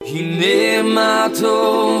הנה מה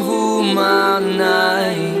טוב ומה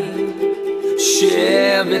נעים,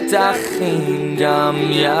 שבת אחים גם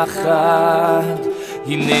יחד.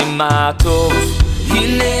 הנה מה טוב,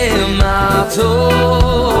 הנה מה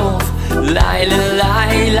טוב, לילה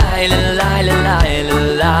לילה לילה לילה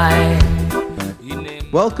לילה.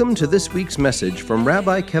 Welcome to this week's message from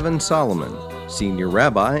Rabbi Kevin Solomon, Senior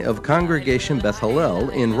Rabbi of Congregation Beth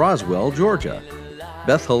Hallel in Roswell, Georgia.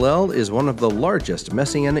 Beth Hallel is one of the largest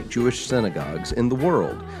Messianic Jewish synagogues in the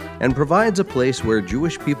world and provides a place where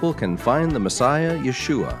Jewish people can find the Messiah,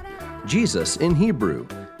 Yeshua, Jesus in Hebrew,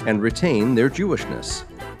 and retain their Jewishness.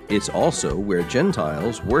 It's also where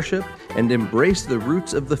Gentiles worship and embrace the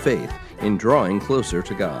roots of the faith in drawing closer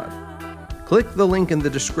to God. Click the link in the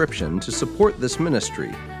description to support this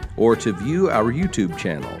ministry or to view our YouTube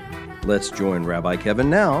channel. Let's join Rabbi Kevin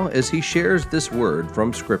now as he shares this word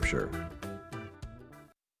from Scripture.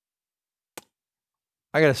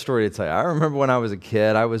 I got a story to tell you. I remember when I was a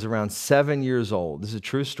kid, I was around 7 years old. This is a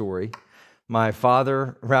true story. My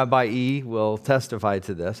father, Rabbi E., will testify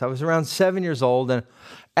to this. I was around 7 years old, and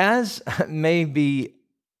as may be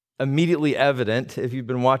immediately evident if you've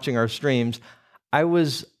been watching our streams, I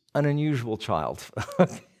was an unusual child.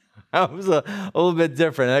 I was a little bit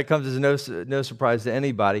different. That comes as no surprise to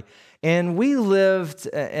anybody. And we lived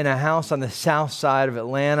in a house on the south side of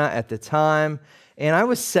Atlanta at the time, and I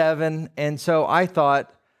was 7, and so I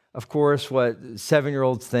thought, of course, what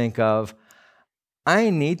 7-year-olds think of,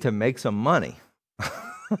 I need to make some money.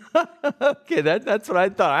 Okay, that's what I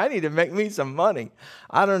thought. I need to make me some money.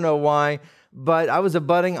 I don't know why, but I was a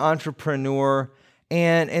budding entrepreneur,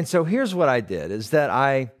 and so here's what I did, is that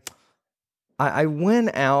I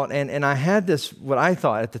went out, and I had this, what I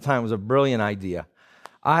thought at the time was a brilliant idea.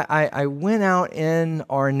 I went out in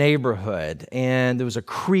our neighborhood, and there was a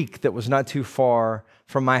creek that was not too far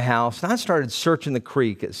from my house, and I started searching the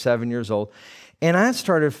creek at 7 years old, and I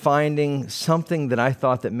started finding something that I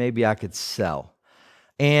thought that maybe I could sell.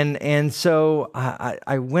 And so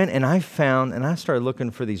I went and I found, and I started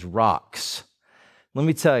looking for these rocks. Let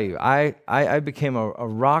me tell you, I became a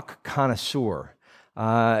rock connoisseur.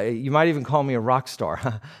 You might even call me a rock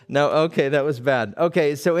star. No, okay, that was bad.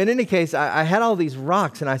 Okay, so in any case, I had all these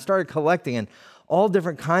rocks, and I started collecting and all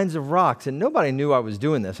different kinds of rocks, and nobody knew I was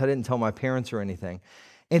doing this. I didn't tell my parents or anything.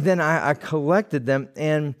 And then I collected them,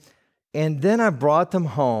 and then I brought them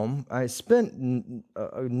home. I spent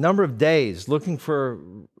a number of days looking for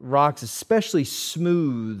rocks, especially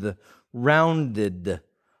smooth, rounded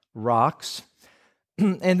rocks.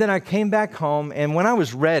 And then I came back home, and when I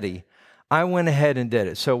was ready, I went ahead and did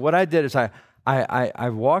it. So what I did is I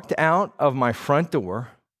walked out of my front door.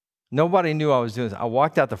 Nobody knew I was doing this. I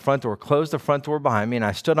walked out the front door, closed the front door behind me, and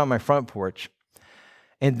I stood on my front porch.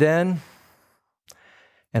 And then,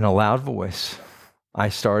 in a loud voice, I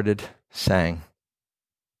started saying,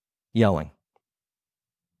 yelling,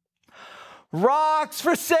 "Rocks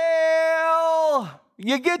for sale!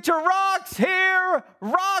 You get your rocks here!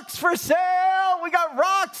 Rocks for sale! We got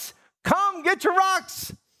rocks! Come get your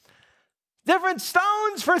rocks! Different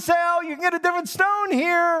stones for sale. You can get a different stone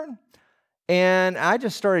here." And I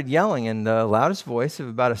just started yelling in the loudest voice of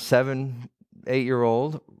about a 7,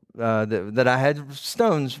 8-year-old that I had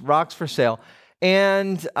stones, rocks for sale.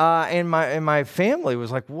 And my family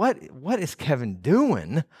was like, what is Kevin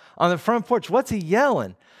doing on the front porch? What's he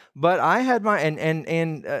yelling? But I had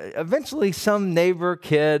and eventually some neighbor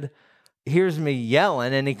kid hears me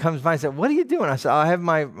yelling, and he comes by and said, "What are you doing?" I said, "I have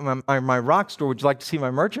my rock store. Would you like to see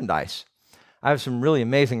my merchandise? I have some really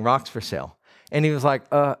amazing rocks for sale." And he was like,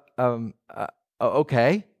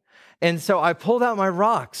 okay. And so I pulled out my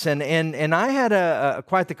rocks, and I had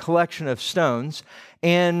quite the collection of stones,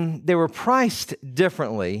 and they were priced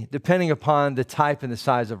differently depending upon the type and the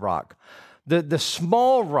size of rock. The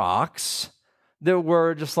small rocks that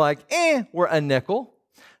were just like, were a nickel.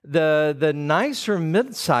 The nicer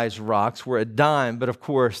mid-sized rocks were a dime, but of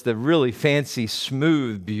course, the really fancy,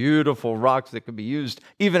 smooth, beautiful rocks that could be used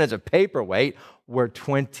even as a paperweight were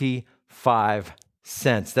 25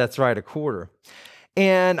 cents. That's right, a quarter.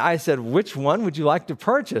 And I said, "Which one would you like to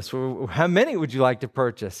purchase? How many would you like to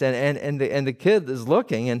purchase?" And the kid is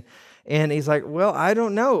looking, and he's like, "Well, I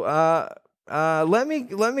don't know. Let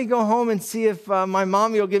me go home and see if my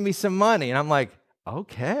mommy will give me some money." And I'm like,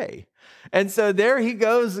 "Okay." And so there he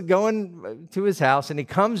goes, going to his house, and he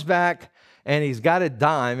comes back, and he's got a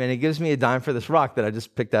dime, and he gives me a dime for this rock that I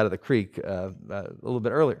just picked out of the creek a little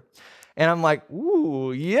bit earlier. And I'm like,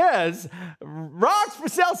 "Ooh, yes, rocks for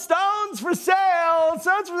sale, stones for sale,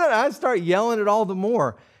 stones for sale." I start yelling it all the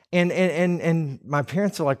more. And my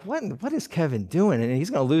parents are like, what is Kevin doing? And he's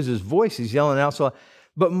going to lose his voice. He's yelling out.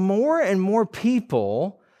 But more and more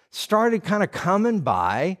people started kind of coming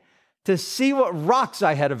by to see what rocks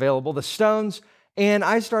I had available, the stones, and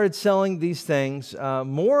I started selling these things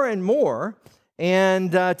more and more,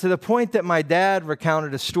 and to the point that my dad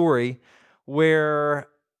recounted a story where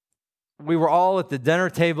we were all at the dinner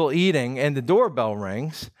table eating, and the doorbell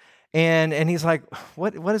rings, and he's like,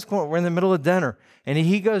 what is going on? We're in the middle of dinner. And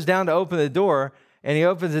he goes down to open the door, and he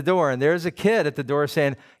opens the door, and there's a kid at the door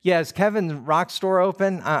saying, yeah, is Kevin's rock store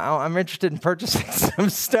open? I'm interested in purchasing some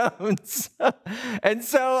stones. And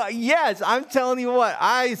so, yes, I'm telling you what,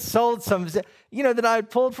 I sold some, that I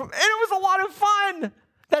had pulled from, and it was a lot of fun.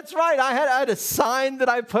 That's right. I had a sign that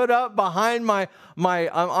I put up behind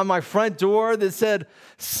on my front door that said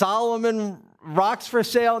Solomon Rocks for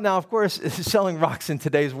sale. Now, of course, selling rocks in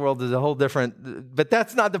today's world is a whole different, but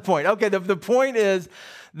that's not the point. Okay, the point is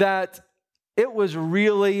that it was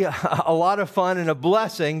really a lot of fun and a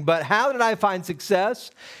blessing, but how did I find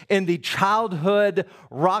success in the childhood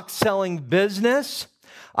rock selling business?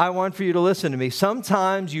 I want for you to listen to me.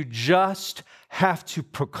 Sometimes you just have to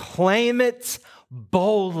proclaim it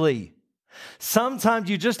boldly. Sometimes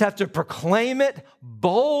you just have to proclaim it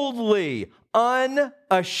boldly,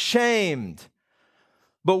 unashamed.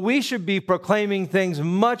 But we should be proclaiming things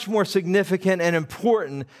much more significant and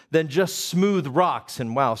important than just smooth rocks.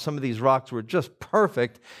 And wow, some of these rocks were just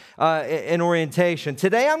perfect in orientation.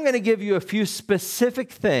 Today, I'm going to give you a few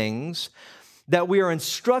specific things that we are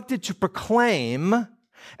instructed to proclaim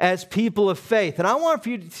as people of faith. And I want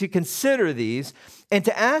for you to consider these and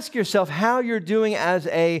to ask yourself how you're doing as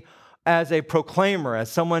a proclaimer,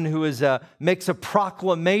 as someone who makes a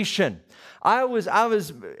proclamation. I was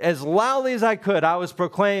as loudly as I could, I was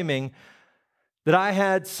proclaiming that I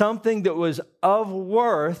had something that was of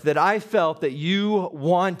worth that I felt that you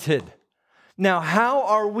wanted. Now, how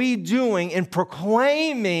are we doing in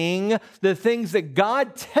proclaiming the things that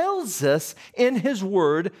God tells us in His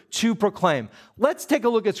Word to proclaim? Let's take a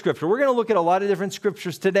look at Scripture. We're going to look at a lot of different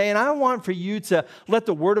Scriptures today, and I want for you to let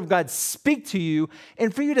the Word of God speak to you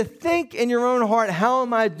and for you to think in your own heart, how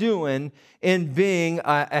am I doing in being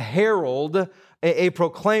a herald, a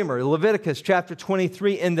proclaimer? Leviticus chapter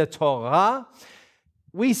 23 in the Torah,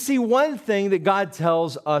 we see one thing that God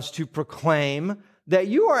tells us to proclaim that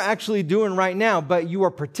you are actually doing right now, but you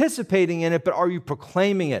are participating in it, but are you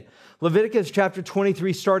proclaiming it? Leviticus chapter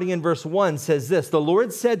 23, starting in verse 1, says this, "The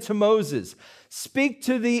Lord said to Moses, speak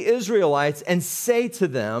to the Israelites and say to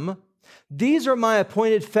them, these are my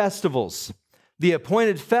appointed festivals, the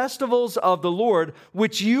appointed festivals of the Lord,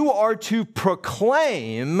 which you are to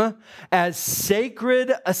proclaim as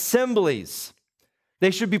sacred assemblies." They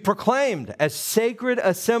should be proclaimed as sacred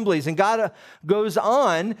assemblies. And God goes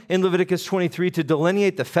on in Leviticus 23 to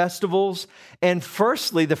delineate the festivals. And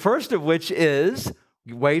firstly, the first of which is,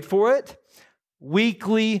 wait for it,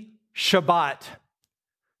 weekly Shabbat.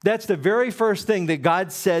 That's the very first thing that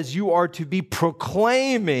God says you are to be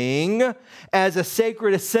proclaiming as a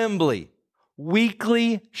sacred assembly.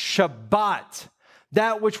 Weekly Shabbat.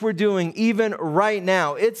 That which we're doing even right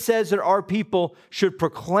now. It says that our people should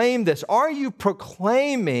proclaim this. Are you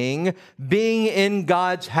proclaiming being in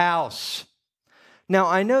God's house? Now,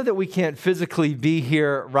 I know that we can't physically be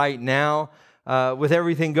here right now with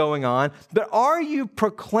everything going on, but are you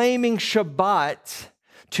proclaiming Shabbat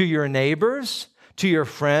to your neighbors, to your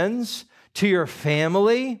friends, to your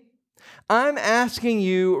family? I'm asking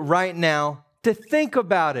you right now to think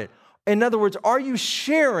about it. In other words, are you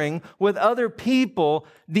sharing with other people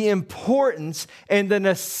the importance and the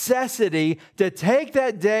necessity to take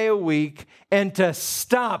that day a week and to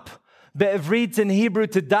stop, be'evrit in Hebrew,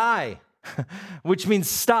 to die, which means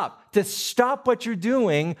stop, to stop what you're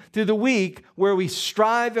doing through the week where we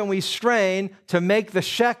strive and we strain to make the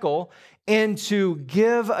shekel and to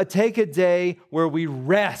take a day where we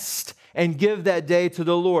rest and give that day to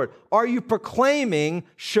the Lord? Are you proclaiming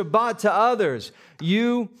Shabbat to others?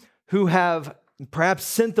 You who have perhaps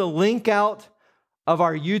sent the link out of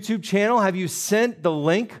our YouTube channel. Have you sent the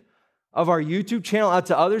link of our YouTube channel out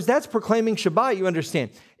to others? That's proclaiming Shabbat, you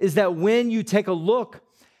understand, is that when you take a look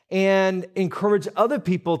and encourage other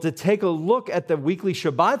people to take a look at the weekly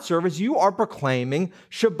Shabbat service, you are proclaiming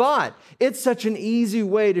Shabbat. It's such an easy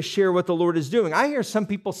way to share what the Lord is doing. I hear some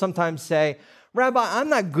people sometimes say, Rabbi, I'm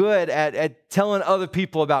not good at telling other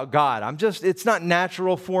people about God. It's not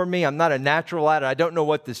natural for me. I'm not a natural at it. I don't know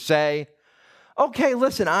what to say. Okay,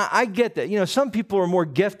 listen, I get that. Some people are more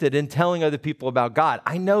gifted in telling other people about God.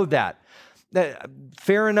 I know that.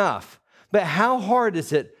 Fair enough. But how hard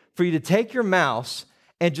is it for you to take your mouse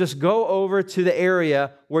and just go over to the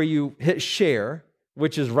area where you hit share,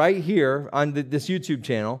 which is right here on this YouTube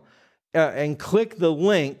channel, and click the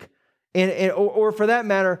link, or for that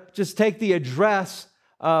matter, just take the address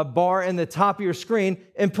bar in the top of your screen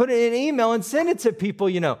and put it in an email and send it to people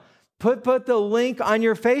you know. Put the link on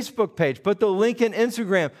your Facebook page. Put the link in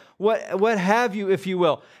Instagram. What have you, if you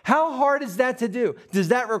will. How hard is that to do? Does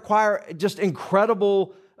that require just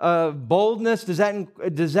incredible boldness?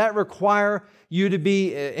 Does that require you to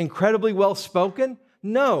be incredibly well-spoken?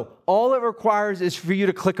 No. All it requires is for you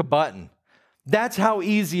to click a button. That's how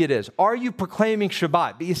easy it is. Are you proclaiming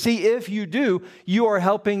Shabbat? But you see, if you do, you are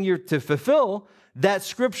helping to fulfill that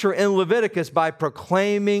scripture in Leviticus by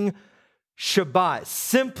proclaiming Shabbat.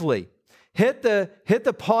 Simply hit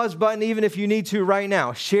the pause button, even if you need to right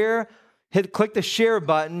now. Click the share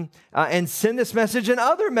button and send this message and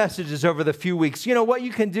other messages over the few weeks. You know, what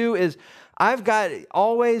you can do is, I've got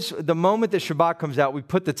always, the moment that Shabbat comes out, we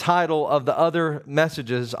put the title of the other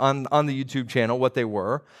messages on the YouTube channel, what they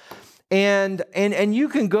were. And you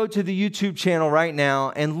can go to the YouTube channel right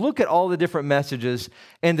now and look at all the different messages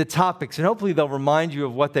and the topics, and hopefully they'll remind you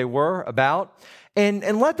of what they were about.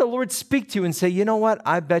 And let the Lord speak to you and say, you know what,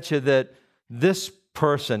 I bet you that this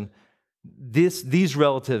person, these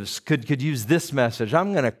relatives could use this message.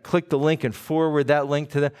 I'm going to click the link and forward that link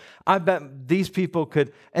to them. I bet these people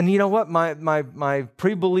could. And you know what, my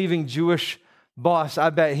pre-believing Jewish boss, I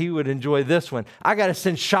bet he would enjoy this one. I got to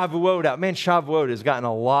send Shavuot out. Man, Shavuot has gotten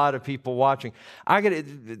a lot of people watching. I got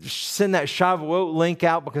to send that Shavuot link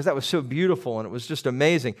out because that was so beautiful and it was just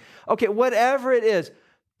amazing. Okay, whatever it is,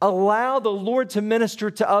 allow the Lord to minister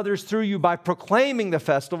to others through you by proclaiming the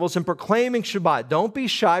festivals and proclaiming Shabbat. Don't be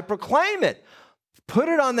shy. Proclaim it. Put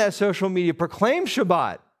it on that social media. Proclaim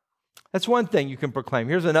Shabbat. That's one thing you can proclaim.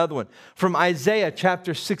 Here's another one from Isaiah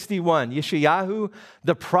chapter 61. Yeshayahu,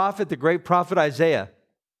 the prophet, the great prophet Isaiah.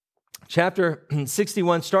 Chapter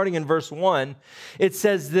 61, starting in verse 1, it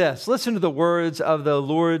says this. Listen to the words of the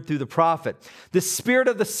Lord through the prophet. The Spirit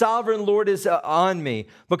of the sovereign Lord is on me,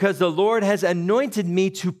 because the Lord has anointed me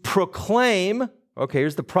to proclaim, okay,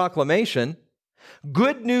 here's the proclamation,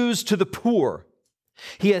 good news to the poor.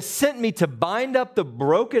 He has sent me to bind up the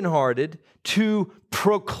brokenhearted, to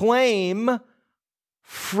proclaim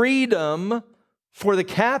freedom for the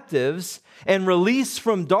captives and release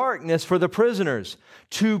from darkness for the prisoners,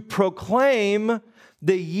 to proclaim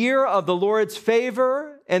the year of the Lord's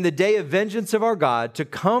favor and the day of vengeance of our God, to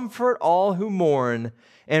comfort all who mourn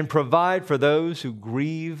and provide for those who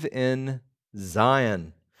grieve in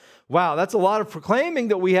Zion. Wow, that's a lot of proclaiming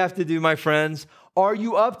that we have to do, my friends. Are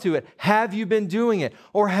you up to it? Have you been doing it?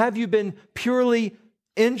 Or have you been purely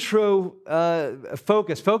focused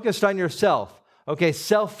on yourself? Okay,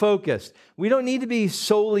 self-focused. We don't need to be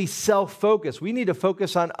solely self-focused. We need to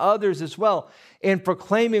focus on others as well and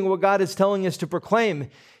proclaiming what God is telling us to proclaim.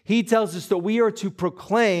 He tells us that we are to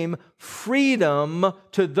proclaim freedom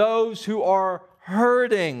to those who are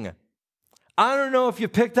hurting. I don't know if you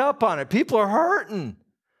picked up on it. People are hurting.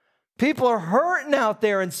 People are hurting out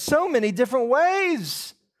there in so many different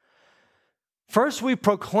ways. First, we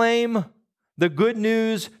proclaim the good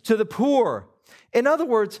news to the poor. In other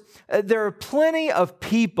words, there are plenty of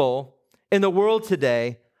people in the world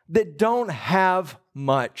today that don't have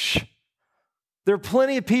much. There are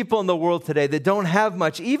plenty of people in the world today that don't have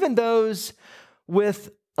much. Even those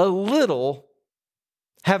with a little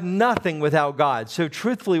have nothing without God. So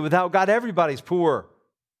truthfully, without God, everybody's poor.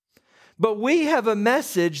 But we have a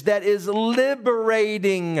message that is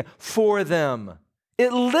liberating for them.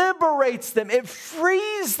 It liberates them. It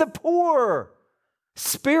frees the poor.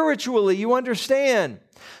 Spiritually, you understand.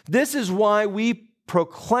 This is why we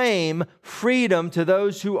proclaim freedom to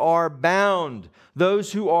those who are bound,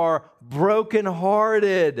 those who are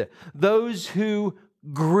brokenhearted, those who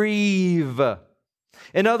grieve.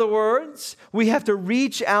 In other words, we have to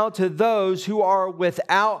reach out to those who are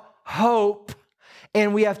without hope,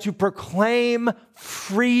 and we have to proclaim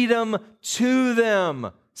freedom to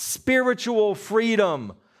them, spiritual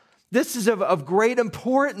freedom. This is of great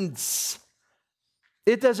importance.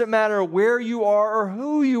 It doesn't matter where you are or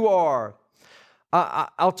who you are.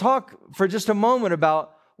 I'll talk for just a moment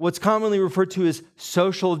about what's commonly referred to as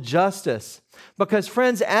social justice. Because,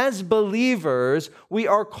 friends, as believers, we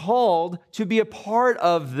are called to be a part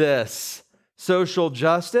of this social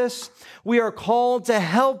justice. We are called to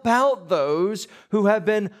help out those who have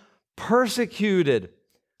been persecuted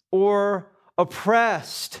or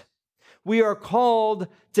oppressed. We are called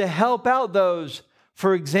to help out those,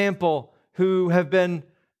 for example, who have been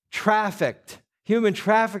trafficked. Human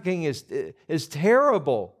trafficking is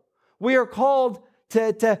terrible. We are called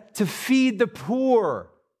to feed the poor.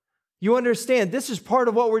 You understand, this is part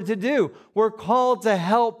of what we're to do. We're called to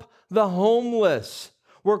help the homeless.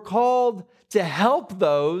 We're called to help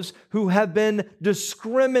those who have been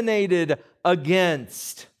discriminated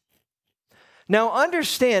against. Now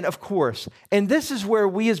understand, of course, and this is where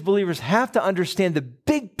we as believers have to understand the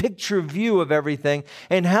big picture view of everything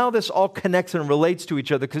and how this all connects and relates to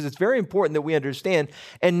each other, because it's very important that we understand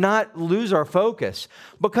and not lose our focus.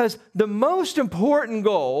 Because the most important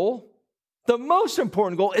goal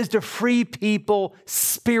is to free people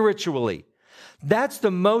spiritually. That's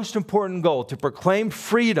the most important goal, to proclaim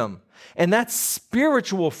freedom. And that's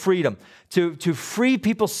spiritual freedom. To free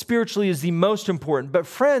people spiritually is the most important. But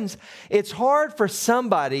friends, it's hard for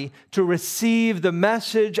somebody to receive the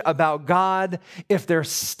message about God if their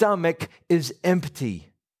stomach is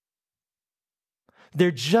empty. They're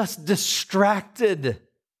just distracted.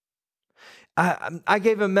 I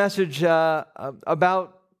gave a message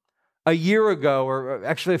about a year ago, or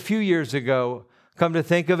actually a few years ago, come to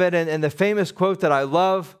think of it, and the famous quote that I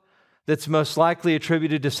love, that's most likely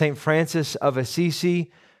attributed to St. Francis of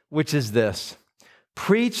Assisi, which is this: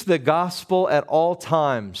 preach the gospel at all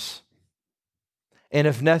times, and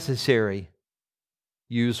if necessary,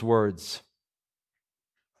 use words.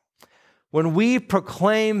 When we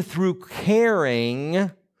proclaim through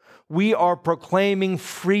caring, we are proclaiming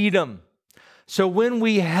freedom. So when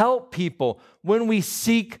we help people, when we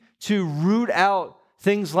seek to root out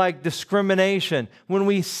things like discrimination, when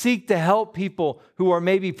we seek to help people who are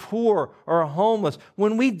maybe poor or homeless,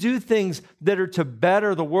 when we do things that are to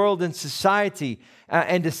better the world and society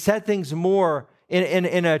and to set things more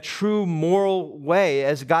in a true moral way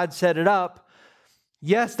as God set it up,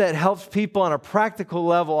 yes, that helps people on a practical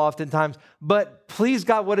level oftentimes, but please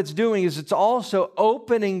God, what it's doing is it's also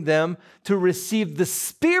opening them to receive the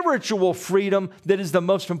spiritual freedom that is the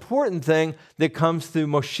most important thing that comes through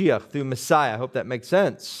Moshiach, through Messiah. I hope that makes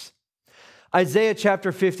sense. Isaiah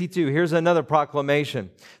chapter 52, here's another proclamation.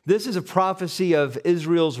 This is a prophecy of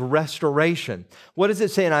Israel's restoration. What does it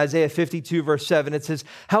say in Isaiah 52 verse 7? It says,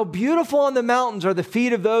 "How beautiful on the mountains are the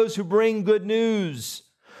feet of those who bring good news,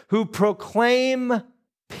 who proclaim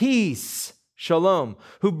peace," shalom,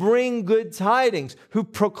 who bring good tidings, who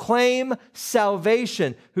proclaim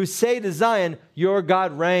salvation, who say to Zion, "Your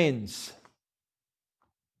God reigns."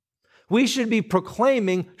 We should be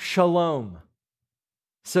proclaiming shalom.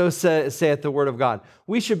 So saith the word of God.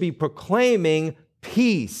 We should be proclaiming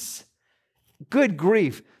peace. Good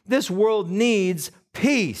grief. This world needs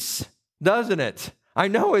peace, doesn't it? I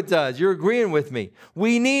know it does. You're agreeing with me.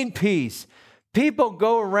 We need peace. People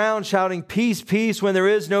go around shouting peace, peace when there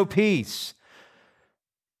is no peace.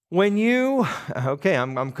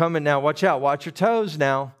 I'm coming now. Watch out. Watch your toes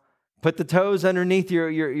now. Put the toes underneath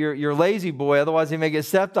your lazy boy, otherwise he may get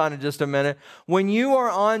stepped on in just a minute. When you are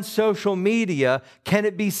on social media, can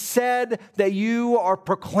it be said that you are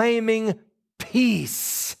proclaiming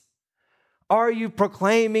peace? Are you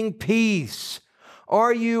proclaiming peace?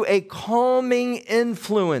 Are you a calming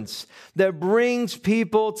influence that brings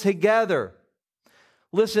people together?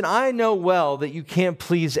 Listen, I know well that you can't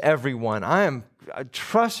please everyone.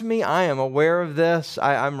 Trust me, I am aware of this.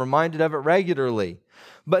 I'm reminded of it regularly.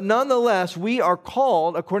 But nonetheless, we are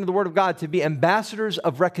called, according to the Word of God, to be ambassadors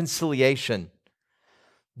of reconciliation.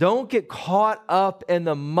 Don't get caught up in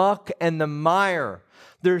the muck and the mire.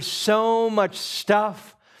 There's so much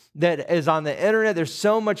stuff that is on the internet. There's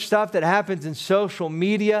so much stuff that happens in social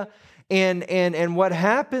media. And what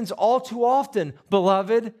happens all too often,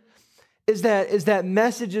 beloved, is that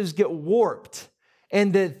messages get warped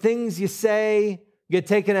and that things you say get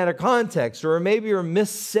taken out of context, or maybe are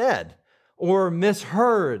missaid or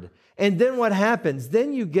misheard. And then what happens?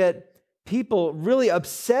 Then you get people really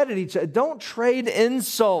upset at each other. Don't trade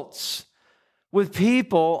insults with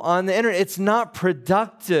people on the internet. It's not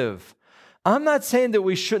productive. I'm not saying that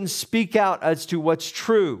we shouldn't speak out as to what's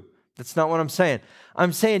true. That's not what I'm saying.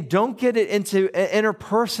 I'm saying don't get it into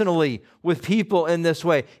interpersonally with people in this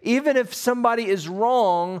way. Even if somebody is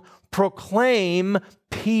wrong, proclaim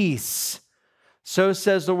peace. So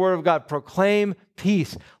says the Word of God, proclaim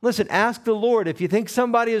peace. Listen, ask the Lord. If you think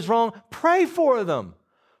somebody is wrong, pray for them.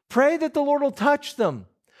 Pray that the Lord will touch them.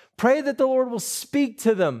 Pray that the Lord will speak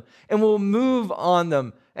to them and will move on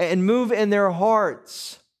them and move in their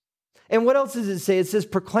hearts. And what else does it say? It says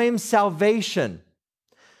proclaim salvation,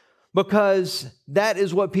 because that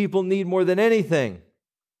is what people need more than anything.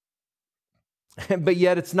 But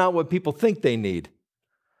yet it's not what people think they need.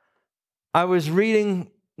 I was reading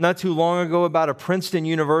not too long ago about a Princeton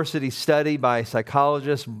University study by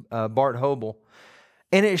psychologist Bart Hobel,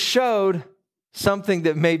 and it showed something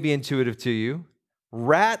that may be intuitive to you.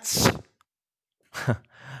 Rats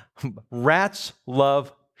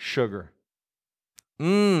love sugar.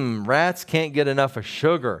 Rats can't get enough of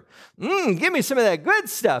sugar. Give me some of that good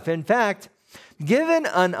stuff. In fact, given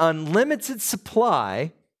an unlimited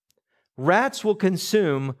supply, rats will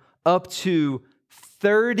consume up to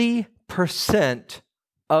 30%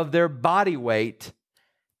 of their body weight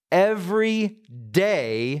every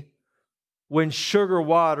day when sugar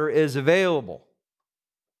water is available.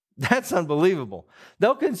 That's unbelievable.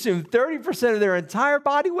 They'll consume 30% of their entire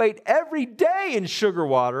body weight every day in sugar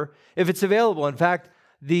water if it's available. In fact,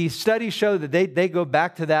 the studies show that they go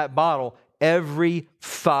back to that bottle every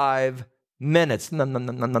 5 minutes. This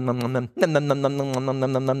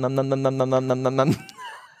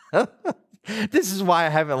is why I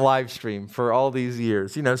haven't live streamed for all these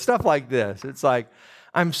years. Stuff like this. It's like,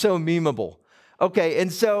 I'm so memeable. Okay,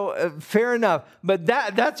 and so fair enough. But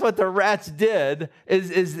that's what the rats did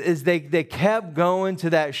is they kept going to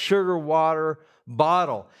that sugar water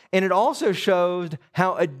bottle. And it also showed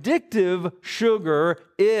how addictive sugar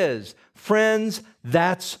is. Friends,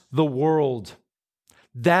 that's the world.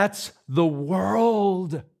 That's the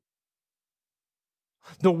world.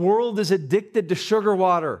 The world is addicted to sugar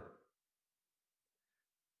water.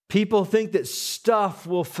 People think that stuff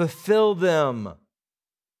will fulfill them.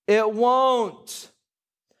 It won't.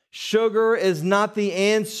 Sugar is not the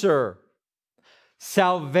answer.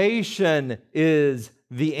 Salvation is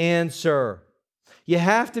the answer. You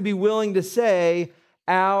have to be willing to say,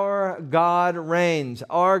 our God reigns.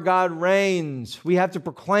 Our God reigns. We have to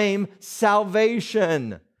proclaim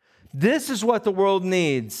salvation. This is what the world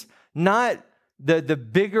needs, not the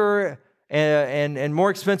bigger and more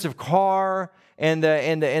expensive car and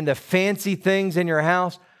the fancy things in your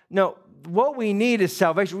house. No, what we need is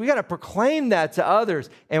salvation. We got to proclaim that to others,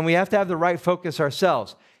 and we have to have the right focus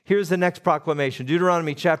ourselves. Here's the next proclamation.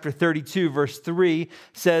 Deuteronomy chapter 32, verse 3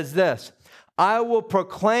 says this: I will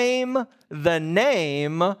proclaim the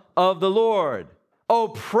name of the Lord. Oh,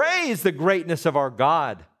 praise the greatness of our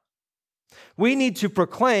God. We need to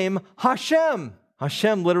proclaim Hashem.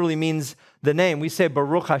 Hashem literally means the name. We say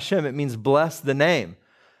Baruch Hashem. It means bless the name.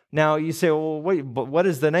 Now you say, well, wait, but what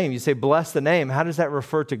is the name? You say bless the name. How does that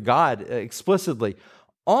refer to God explicitly?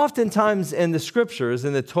 Oftentimes in the scriptures,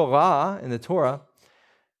 in the Torah,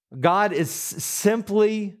 God is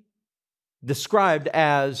simply described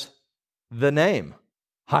as the name,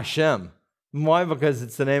 Hashem. Why? Because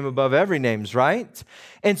it's the name above every name, right?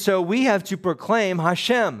 And so we have to proclaim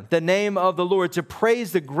Hashem, the name of the Lord, to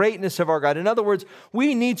praise the greatness of our God. In other words,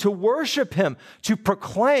 we need to worship Him, to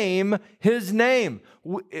proclaim His name.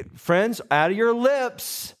 Friends, out of your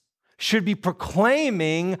lips should be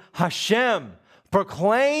proclaiming Hashem,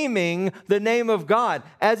 proclaiming the name of God.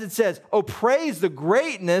 As it says, oh, praise the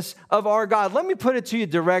greatness of our God. Let me put it to you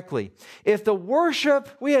directly. If the worship,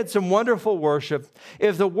 we had some wonderful worship,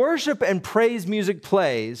 if the worship and praise music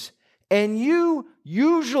plays and you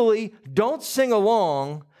usually don't sing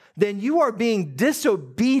along, then you are being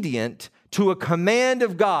disobedient to a command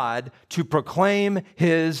of God to proclaim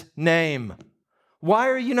His name. Why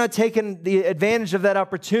are you not taking the advantage of that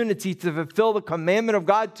opportunity to fulfill the commandment of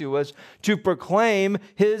God to us, to proclaim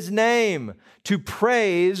His name, to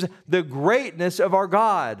praise the greatness of our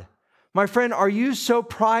God? My friend, are you so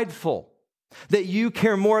prideful that you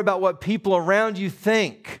care more about what people around you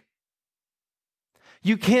think?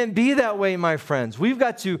 You can't be that way, my friends. We've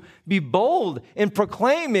got to be bold in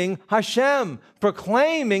proclaiming Hashem,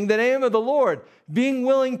 proclaiming the name of the Lord, being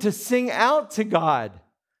willing to sing out to God.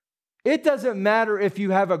 It doesn't matter if you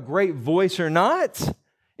have a great voice or not.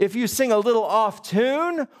 If you sing a little off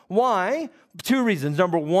tune, why? 2 reasons.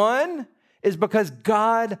 Number 1 is because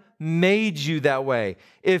God made you that way.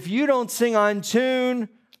 If you don't sing on tune,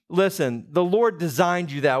 listen, the Lord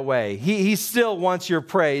designed you that way. He still wants your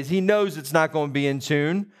praise. He knows it's not going to be in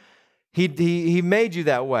tune. He made you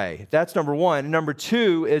that way. That's number 1. And number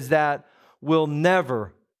 2 is that we'll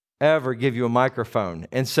never ever give you a microphone.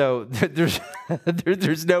 And so there's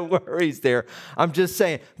no worries there. I'm just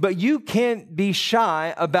saying. But you can't be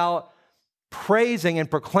shy about praising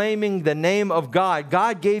and proclaiming the name of God.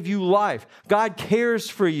 God gave you life. God cares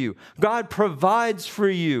for you. God provides for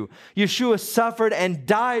you. Yeshua suffered and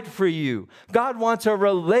died for you. God wants a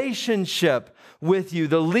relationship with you.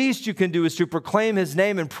 The least you can do is to proclaim His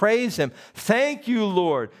name and praise Him. Thank you,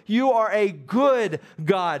 Lord. You are a good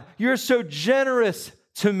God. You're so generous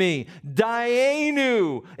to me.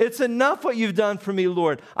 Dayenu. It's enough what you've done for me,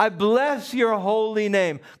 Lord. I bless your holy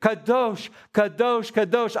name. Kadosh, Kadosh,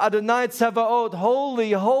 Kadosh. Adonai Tzevaot.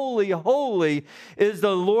 Holy, holy, holy is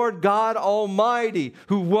the Lord God Almighty,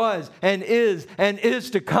 who was and is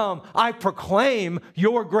to come. I proclaim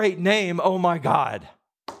your great name, oh my God.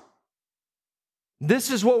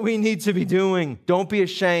 This is what we need to be doing. Don't be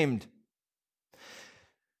ashamed.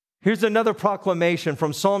 Here's another proclamation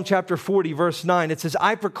from Psalm chapter 40, verse 9. It says,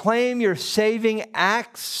 I proclaim your saving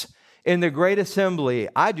acts in the great assembly.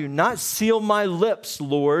 I do not seal my lips,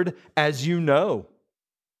 Lord, as you know.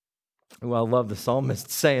 Well, I love the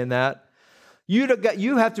psalmist saying that.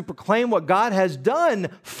 You have to proclaim what God has done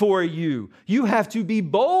for you. You have to be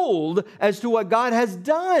bold as to what God has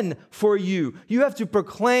done for you. You have to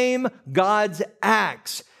proclaim God's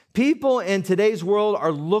acts. People in today's world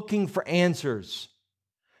are looking for answers.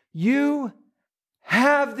 You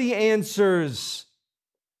have the answers.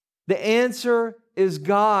 The answer is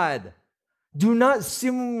God. Do not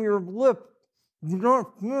seal your lip. Do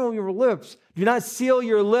not seal your lips. Do not seal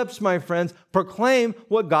your lips, my friends. Proclaim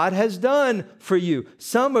what God has done for you.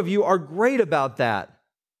 Some of you are great about that.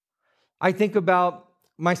 I think about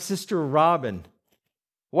my sister Robin.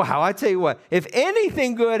 Wow, I tell you what, if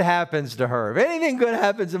anything good happens to her, if anything good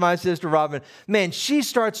happens to my sister Robin, man, she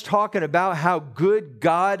starts talking about how good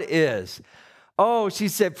God is. Oh, she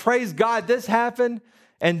said, praise God, this happened,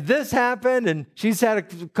 and she's had a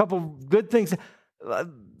couple good things.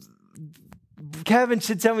 Kevin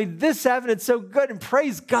should tell me this happened, it's so good, and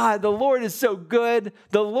praise God, the Lord is so good.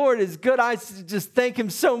 The Lord is good. I just thank him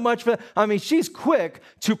so much for that. I mean, she's quick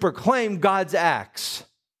to proclaim God's acts.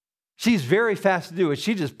 She's very fast to do it.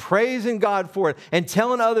 She's just praising God for it and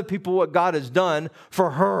telling other people what God has done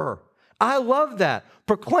for her. I love that.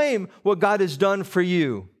 Proclaim what God has done for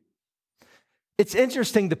you. It's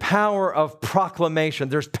interesting, the power of proclamation.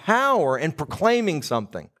 There's power in proclaiming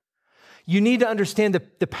something. You need to understand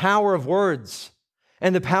the power of words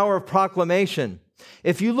and the power of proclamation.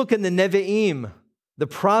 If you look in the Nevi'im, the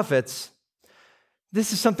prophets,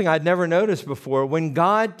 this is something I'd never noticed before. When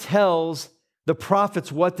God tells the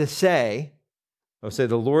prophets what to say, I'll say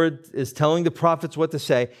the Lord is telling the prophets what to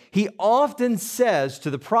say, he often says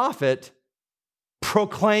to the prophet,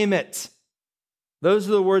 proclaim it. Those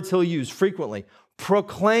are the words he'll use frequently.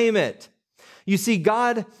 Proclaim it. You see,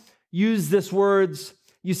 God used this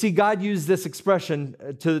expression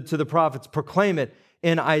to the prophets, proclaim it,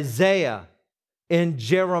 in Isaiah, in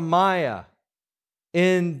Jeremiah,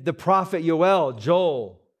 in the prophet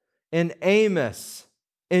Joel, in Amos,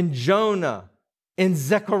 in Jonah, in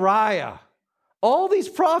Zechariah. All these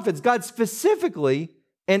prophets, God specifically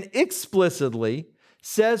and explicitly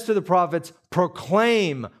says to the prophets,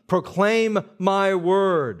 proclaim my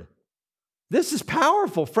word. This is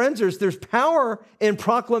powerful. Friends, there's power in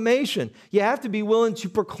proclamation. You have to be willing to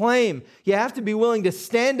proclaim. You have to be willing to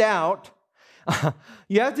stand out.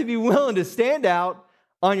 You have to be willing to stand out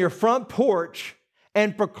on your front porch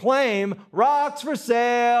and proclaim, rocks for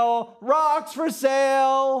sale, rocks for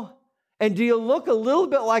sale. And do you look a little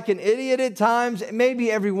bit like an idiot at times?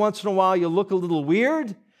 Maybe every once in a while you look a little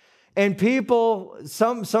weird. And people,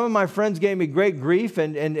 some of my friends gave me great grief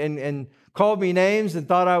and called me names and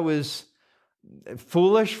thought I was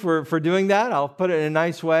foolish for doing that. I'll put it in a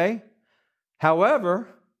nice way. However,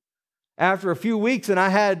 after a few weeks and I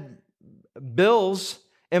had bills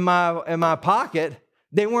in my pocket,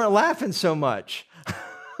 they weren't laughing so much.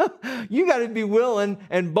 You got to be willing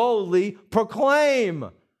and boldly proclaim,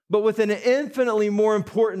 but with an infinitely more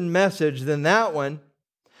important message than that one.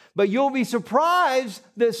 But you'll be surprised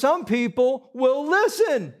that some people will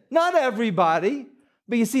listen. Not everybody.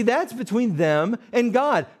 But you see, that's between them and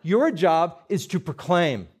God. Your job is to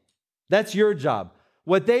proclaim. That's your job.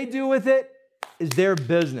 What they do with it is their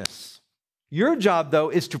business. Your job, though,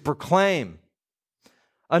 is to proclaim.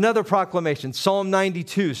 Another proclamation, Psalm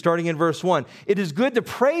 92, starting in verse 1. It is good to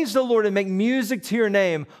praise the Lord and make music to your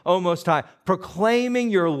name, O Most High, proclaiming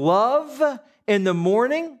your love in the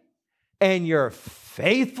morning and your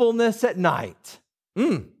faithfulness at night.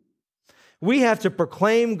 We have to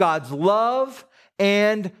proclaim God's love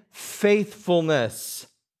and faithfulness.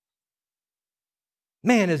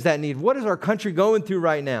 Man, is that need? What is our country going through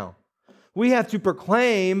right now? We have to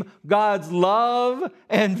proclaim God's love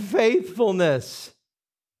and faithfulness.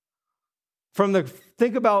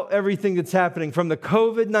 Think about everything that's happening, from the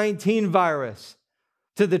COVID-19 virus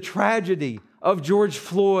to the tragedy of George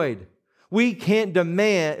Floyd. We can't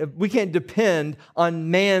depend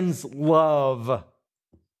on man's love.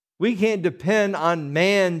 We can't depend on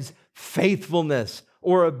man's faithfulness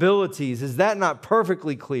or abilities. Is that not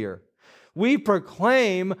perfectly clear? We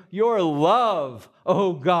proclaim your love,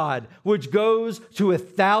 O God, which goes to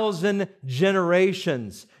 1,000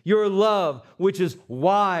 generations. Your love, which is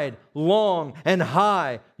wide, long, and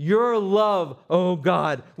high. Your love, O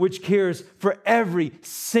God, which cares for every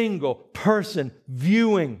single person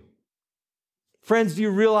viewing. Friends, do you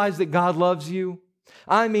realize that God loves you?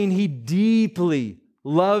 I mean, He deeply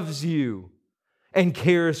loves you and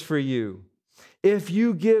cares for you. If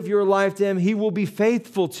you give your life to Him, He will be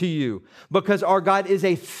faithful to you, because our God is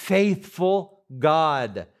a faithful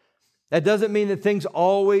God. That doesn't mean that things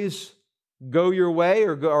always go your way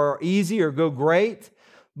or are easy or go great,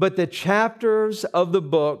 but the chapters of the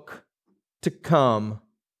book to come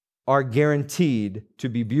are guaranteed to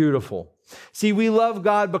be beautiful. See, we love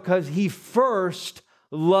God because He first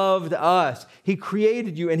loved us. He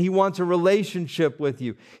created you and He wants a relationship with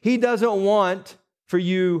you. He doesn't want for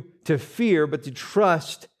you to fear, but to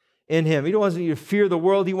trust in Him. He doesn't want you to fear the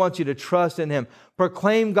world. He wants you to trust in Him.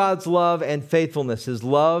 Proclaim God's love and faithfulness. His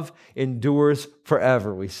love endures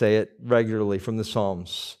forever. We say it regularly from the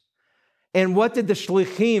Psalms. And what did the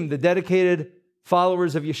shlichim, the dedicated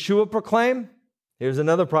followers of Yeshua, proclaim? Here's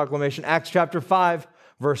another proclamation. Acts chapter 5,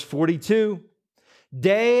 verse 42.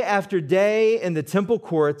 Day after day in the temple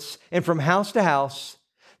courts and from house to house,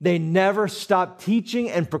 they never stopped teaching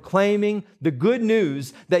and proclaiming the good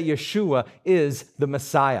news that Yeshua is the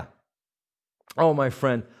Messiah. Oh, my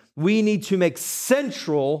friend, we need to make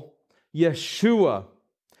central Yeshua,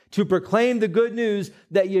 to proclaim the good news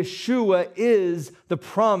that Yeshua is the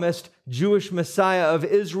promised Jewish Messiah of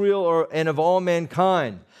Israel and of all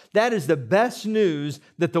mankind. That is the best news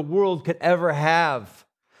that the world could ever have.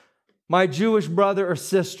 My Jewish brother or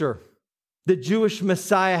sister, the Jewish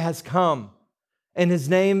Messiah has come, and His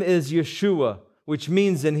name is Yeshua, which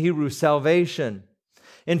means in Hebrew salvation.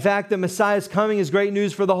 In fact, the Messiah's coming is great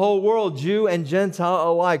news for the whole world, Jew and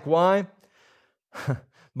Gentile alike. Why?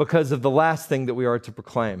 Because of the last thing that we are to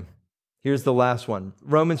proclaim. Here's the last one.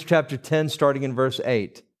 Romans chapter 10, starting in verse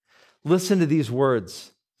 8. Listen to these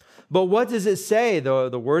words. But what does it say?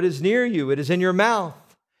 The word is near you. It is in your mouth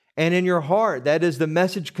and in your heart. That is the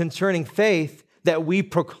message concerning faith that we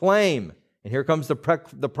proclaim. And here comes the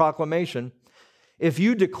proclamation. If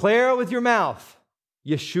you declare with your mouth,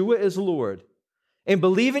 Yeshua is Lord, and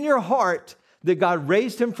believe in your heart that God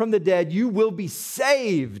raised Him from the dead, you will be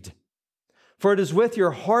saved. For it is with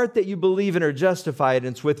your heart that you believe and are justified,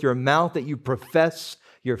 and it's with your mouth that you profess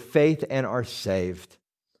your faith and are saved.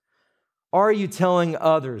 Are you telling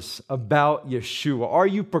others about Yeshua? Are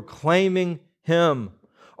you proclaiming Him?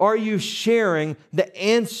 Are you sharing the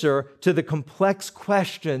answer to the complex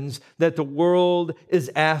questions that the world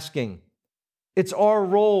is asking? It's our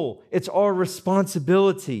role. It's our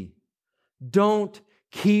responsibility. Don't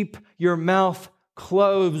keep your mouth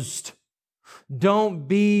closed. Don't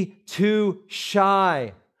be too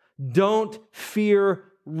shy. Don't fear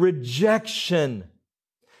rejection.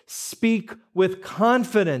 Speak with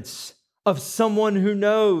confidence of someone who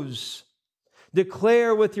knows.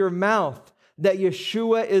 Declare with your mouth that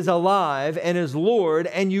Yeshua is alive and is Lord,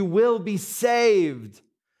 and you will be saved.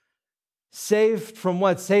 Saved from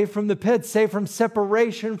what? Saved from the pit. Saved from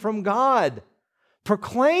separation from God.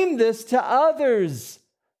 Proclaim this to others,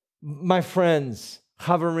 my friends,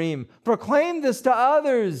 Chavarim. Proclaim this to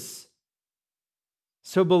others.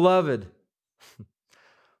 So, beloved,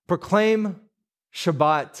 proclaim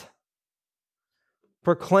Shabbat.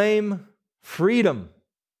 Proclaim freedom.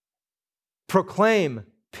 Proclaim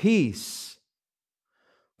peace.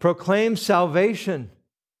 Proclaim salvation.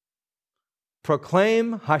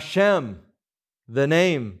 Proclaim Hashem, the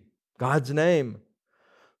name, God's name.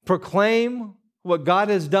 Proclaim what God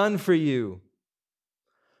has done for you.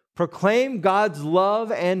 Proclaim God's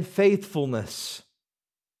love and faithfulness.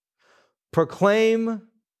 Proclaim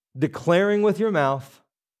declaring with your mouth.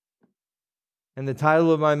 And the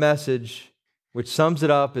title of my message, which sums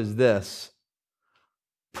it up, is this: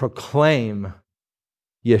 Proclaim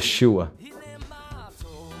Yeshua.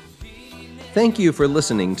 Thank you for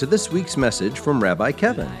listening to this week's message from Rabbi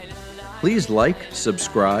Kevin. Please like,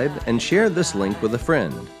 subscribe, and share this link with a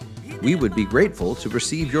friend. We would be grateful to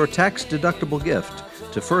receive your tax-deductible gift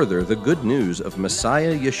to further the good news of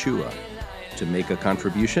Messiah Yeshua. To make a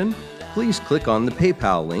contribution, please click on the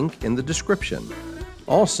PayPal link in the description.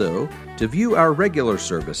 Also, to view our regular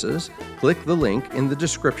services, click the link in the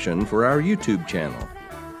description for our YouTube channel.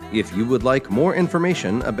 If you would like more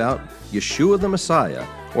information about Yeshua the Messiah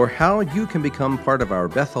or how you can become part of our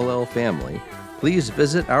Beth Hallel family, please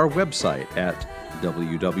visit our website at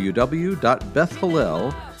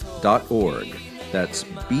www.bethhallel.org. That's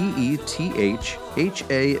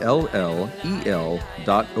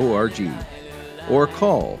BETHHALLEL.org. Or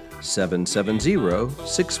call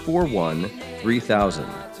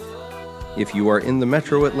 770-641-3000. If you are in the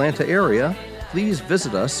metro Atlanta area, please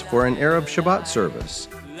visit us for an Erev Shabbat service,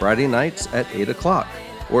 Friday nights at 8 o'clock,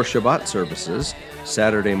 or Shabbat services,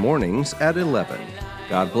 Saturday mornings at 11.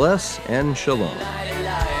 God bless and shalom.